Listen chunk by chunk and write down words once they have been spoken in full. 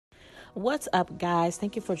What's up, guys?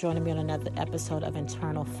 Thank you for joining me on another episode of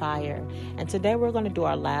Internal Fire. And today we're going to do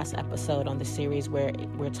our last episode on the series where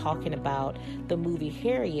we're talking about the movie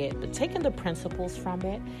Harriet, but taking the principles from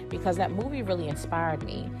it because that movie really inspired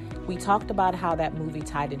me. We talked about how that movie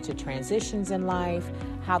tied into transitions in life,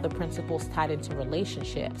 how the principles tied into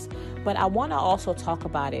relationships. But I want to also talk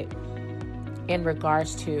about it in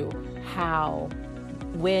regards to how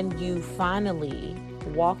when you finally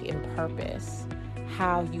walk in purpose,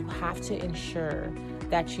 how you have to ensure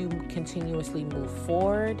that you continuously move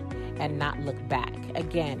forward and not look back.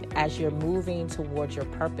 Again, as you're moving towards your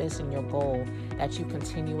purpose and your goal, that you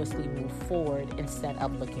continuously move forward instead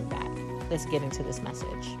of looking back. Let's get into this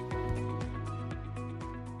message.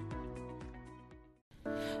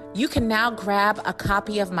 You can now grab a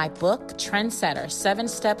copy of my book, Trendsetter, 7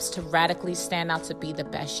 Steps to Radically Stand Out to Be the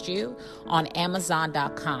Best You, on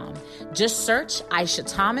Amazon.com. Just search Aisha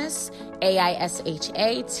Thomas, AISHATHOMAS,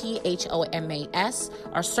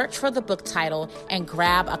 or search for the book title and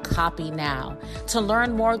grab a copy now. To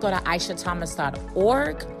learn more, go to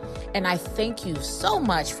aishathomas.org. And I thank you so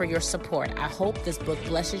much for your support. I hope this book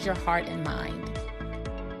blesses your heart and mind.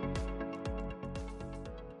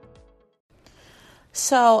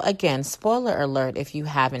 So again, spoiler alert if you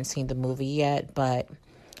haven't seen the movie yet, but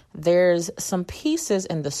there's some pieces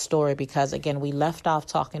in the story because, again, we left off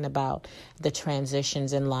talking about the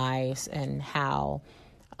transitions in lives and how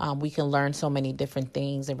we can learn so many different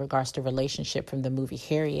things in regards to relationship from the movie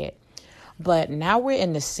Harriet. But now we're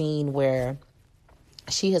in the scene where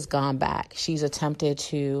she has gone back. She's attempted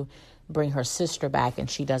to bring her sister back and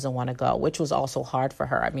she doesn't want to go, which was also hard for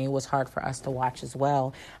her. I mean, it was hard for us to watch as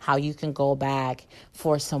well, how you can go back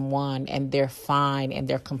for someone and they're fine and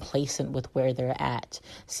they're complacent with where they're at.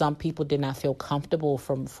 Some people did not feel comfortable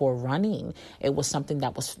for running. It was something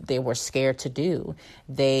that they were scared to do.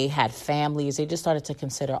 They had families. They just started to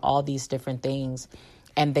consider all these different things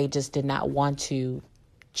and they just did not want to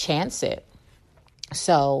chance it.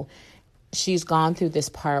 So she's gone through this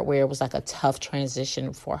part where it was like a tough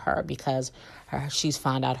transition for her because she's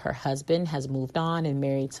found out her husband has moved on and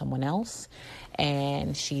married someone else.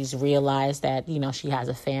 And she's realized that, she has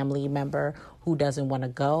a family member who doesn't want to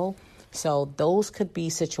go. So those could be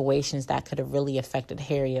situations that could have really affected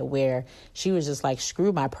Harriet where she was just like,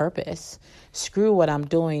 screw my purpose, screw what I'm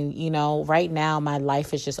doing. Right now my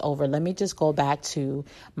life is just over. Let me just go back to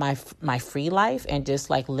my free life and just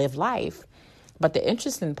like live life. But the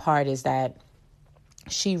interesting part is that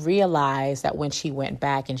she realized that when she went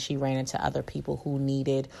back and she ran into other people who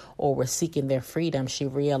needed or were seeking their freedom, she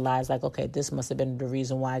realized like, okay, this must have been the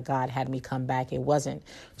reason why God had me come back. It wasn't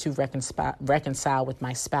to reconcile with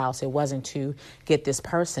my spouse. It wasn't to get this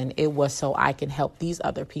person. It was so I can help these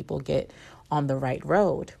other people get on the right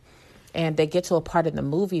road. And they get to a part in the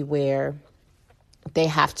movie where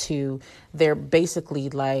they're basically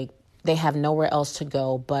like, they have nowhere else to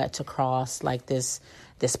go but to cross like this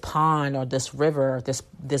pond or this river,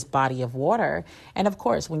 this body of water. And of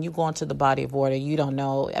course, when you go into the body of water, you don't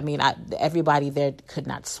know. I mean, everybody there could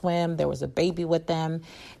not swim. There was a baby with them.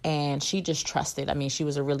 And she just trusted. I mean, she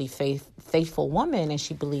was a really faithful woman. And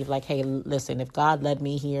she believed like, hey, listen, if God led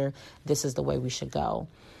me here, this is the way we should go.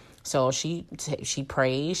 So she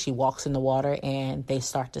prays, she walks in the water, and they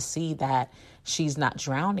start to see that she's not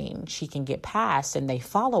drowning. She can get past, and they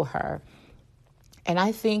follow her. And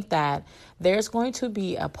I think that there's going to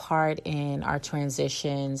be a part in our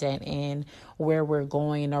transitions and in where we're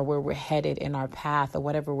going or where we're headed in our path or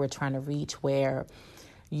whatever we're trying to reach where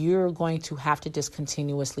you're going to have to just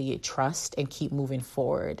continuously trust and keep moving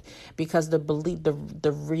forward because the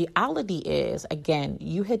reality is, again,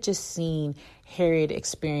 you had just seen Harriet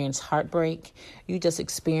experience heartbreak. You just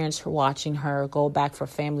experienced watching her go back for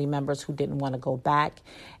family members who didn't want to go back.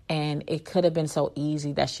 And it could have been so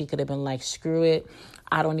easy that she could have been like, screw it.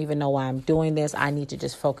 I don't even know why I'm doing this. I need to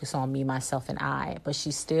just focus on me, myself, and I. But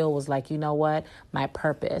she still was like, you know what? My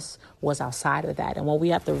purpose was outside of that. And what we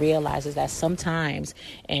have to realize is that sometimes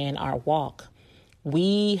in our walk,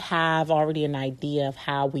 we have already an idea of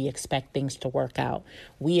how we expect things to work out.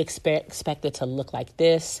 We expect it to look like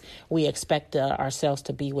this. We expect ourselves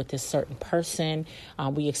to be with this certain person.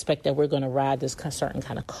 We expect that we're going to ride this certain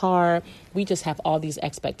kind of car. We just have all these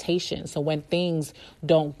expectations. So when things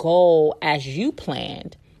don't go as you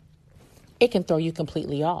planned, it can throw you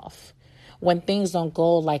completely off. When things don't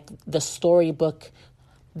go like the storybook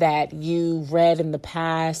that you read in the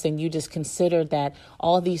past and you just considered that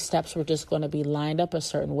all these steps were just going to be lined up a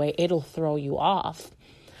certain way, it'll throw you off.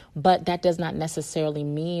 But that does not necessarily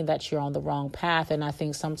mean that you're on the wrong path. And I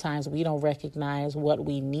think sometimes we don't recognize what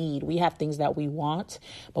we need. We have things that we want,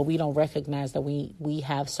 but we don't recognize that we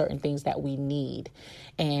have certain things that we need.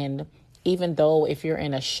 And even though if you're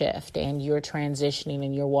in a shift and you're transitioning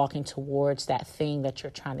and you're walking towards that thing that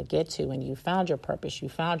you're trying to get to, and you found your purpose, you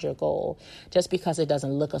found your goal, just because it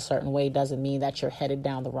doesn't look a certain way doesn't mean that you're headed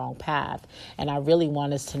down the wrong path. And I really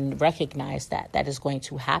want us to recognize that is going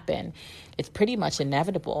to happen. It's pretty much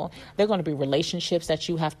inevitable. There are going to be relationships that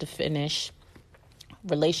you have to finish,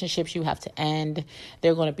 relationships you have to end.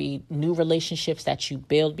 There are going to be new relationships that you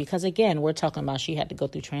build, because again, we're talking about she had to go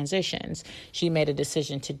through transitions. She made a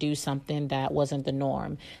decision to do something that wasn't the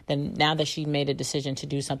norm. Then now that she made a decision to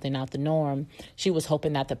do something out the norm, she was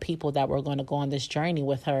hoping that the people that were going to go on this journey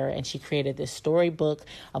with her, and she created this storybook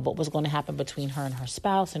of what was going to happen between her and her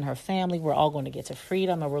spouse and her family. We're all going to get to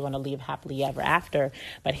freedom and we're going to live happily ever after.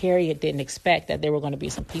 But Harriet didn't expect that there were going to be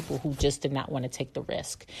some people who just did not want to take the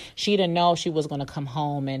risk. She didn't know she was going to come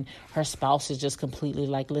home and her spouse is just completely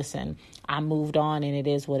like, listen, I moved on and it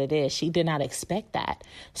is what it is. She did not expect that.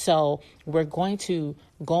 So we're going to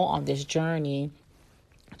go on this journey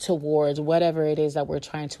towards whatever it is that we're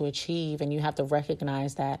trying to achieve. And you have to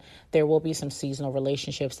recognize that there will be some seasonal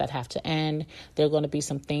relationships that have to end. There are going to be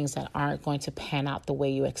some things that aren't going to pan out the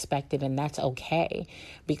way you expected. And that's okay,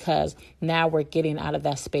 because now we're getting out of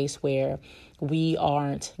that space where we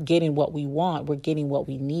aren't getting what we want. We're getting what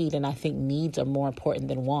we need. And I think needs are more important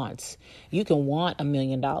than wants. You can want $1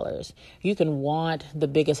 million. You can want the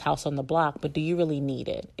biggest house on the block, but do you really need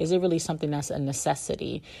it? Is it really something that's a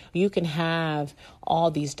necessity? You can have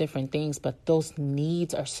all these different things, but those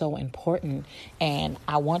needs are so important. And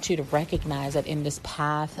I want you to recognize that in this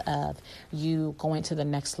path of you going to the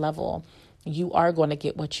next level, you are going to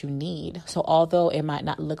get what you need. So although it might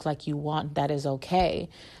not look like you want, that is okay.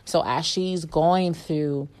 So as she's going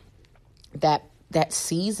through that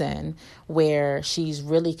season where she's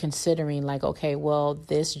really considering like, okay, well,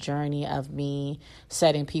 this journey of me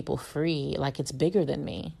setting people free, like it's bigger than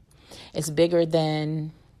me. It's bigger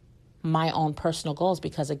than my own personal goals,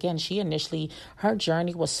 because again, her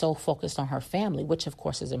journey was so focused on her family, which of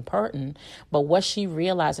course is important. But what she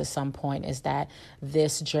realized at some point is that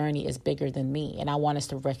this journey is bigger than me. And I want us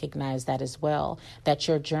to recognize that as well, that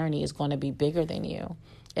your journey is going to be bigger than you.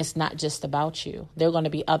 It's not just about you. There are going to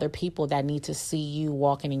be other people that need to see you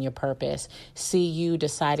walking in your purpose, see you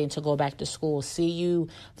deciding to go back to school, see you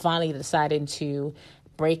finally deciding to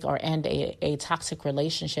break or end a toxic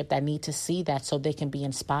relationship, that need to see that so they can be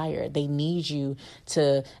inspired. They need you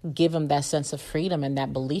to give them that sense of freedom and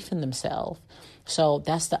that belief in themselves. So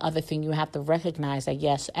that's the other thing you have to recognize, that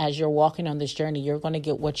yes, as you're walking on this journey, you're going to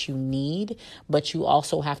get what you need, but you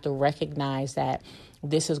also have to recognize that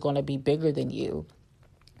this is going to be bigger than you.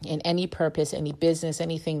 In any purpose, any business,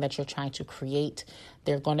 anything that you're trying to create,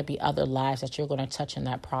 there are going to be other lives that you're going to touch in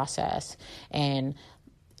that process. And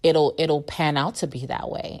it'll pan out to be that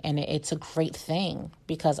way. And it's a great thing,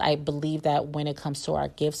 because I believe that when it comes to our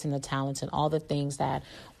gifts and the talents and all the things that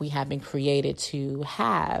we have been created to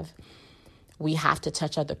have, we have to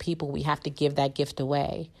touch other people. We have to give that gift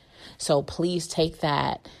away. So please take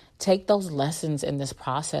those lessons in this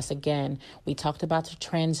process. Again, we talked about the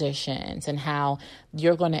transitions and how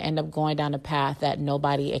you're going to end up going down a path that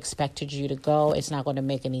nobody expected you to go. It's not going to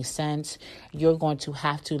make any sense. You're going to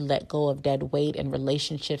have to let go of dead weight and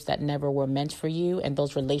relationships that never were meant for you. And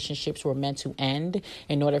those relationships were meant to end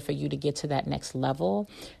in order for you to get to that next level.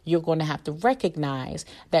 You're going to have to recognize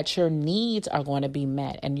that your needs are going to be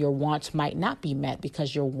met and your wants might not be met,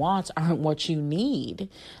 because your wants aren't what you need.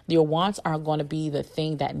 Your wants aren't going to be the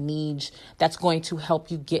thing that's going to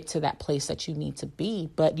help you get to that place that you need to be,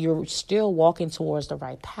 but you're still walking towards the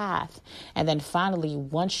right path. And then finally,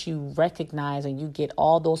 once you recognize and you get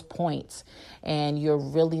all those points and you're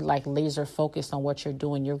really like laser focused on what you're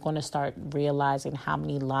doing, you're going to start realizing how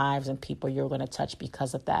many lives and people you're going to touch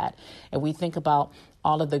because of that. And we think about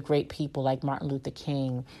all of the great people like Martin Luther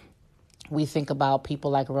King. We think about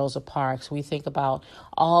people like Rosa Parks. We think about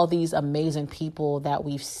all these amazing people that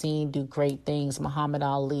we've seen do great things, Muhammad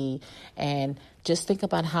Ali, and just think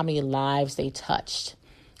about how many lives they touched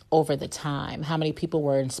over the time, how many people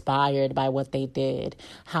were inspired by what they did,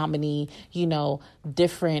 how many,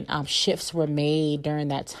 different shifts were made during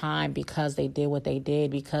that time because they did what they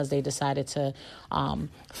did, because they decided to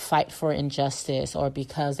fight for injustice, or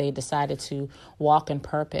because they decided to walk in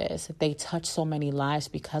purpose. They touched so many lives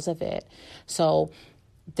because of it. So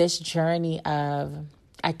this journey of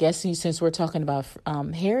I guess since we're talking about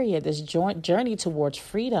Harriet, this journey towards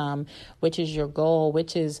freedom, which is your goal,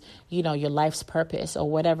 which is, your life's purpose or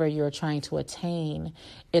whatever you're trying to attain,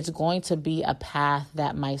 it's going to be a path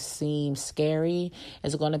that might seem scary.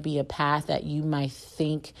 It's going to be a path that you might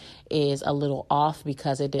think is a little off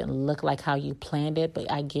because it didn't look like how you planned it. But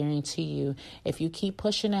I guarantee you, if you keep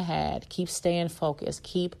pushing ahead, keep staying focused,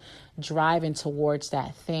 keep driving towards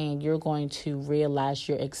that thing, you're going to realize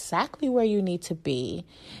you're exactly where you need to be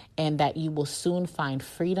and that you will soon find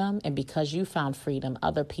freedom. And because you found freedom,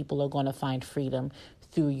 other people are going to find freedom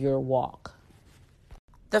through your walk.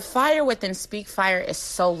 The fire within Speak Fire is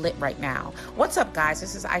so lit right now. What's up, guys?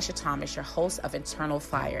 This is Aisha Thomas, your host of Internal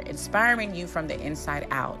Fire, inspiring you from the inside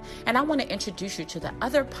out. And I want to introduce you to the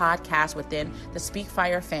other podcasts within the Speak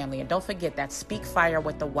Fire family. And don't forget that Speak Fire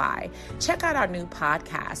with the Y. Check out our new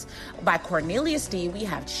podcast. By Cornelius D, we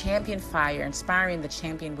have Champion Fire, inspiring the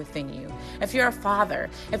champion within you. If you're a father,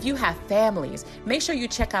 if you have families, make sure you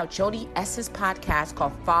check out Jody S.'s podcast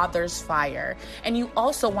called Father's Fire. And you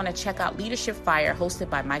also want to check out Leadership Fire, hosted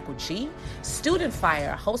by Michael G, Student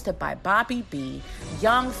Fire, hosted by Bobby B,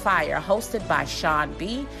 Young Fire, hosted by Sean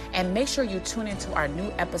B, and make sure you tune into our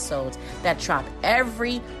new episodes that drop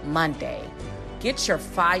every Monday. Get your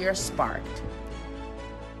fire sparked.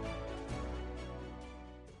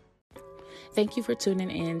 Thank you for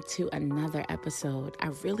tuning in to another episode. I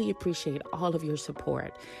really appreciate all of your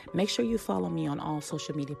support. Make sure you follow me on all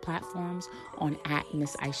social media platforms on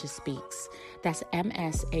 @Miss Aisha Speaks. That's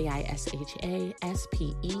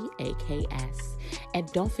MSAISHASPEAKS.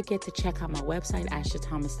 And don't forget to check out my website,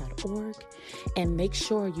 aishathomas.org. And make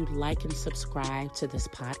sure you like and subscribe to this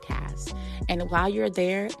podcast. And while you're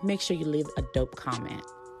there, make sure you leave a dope comment.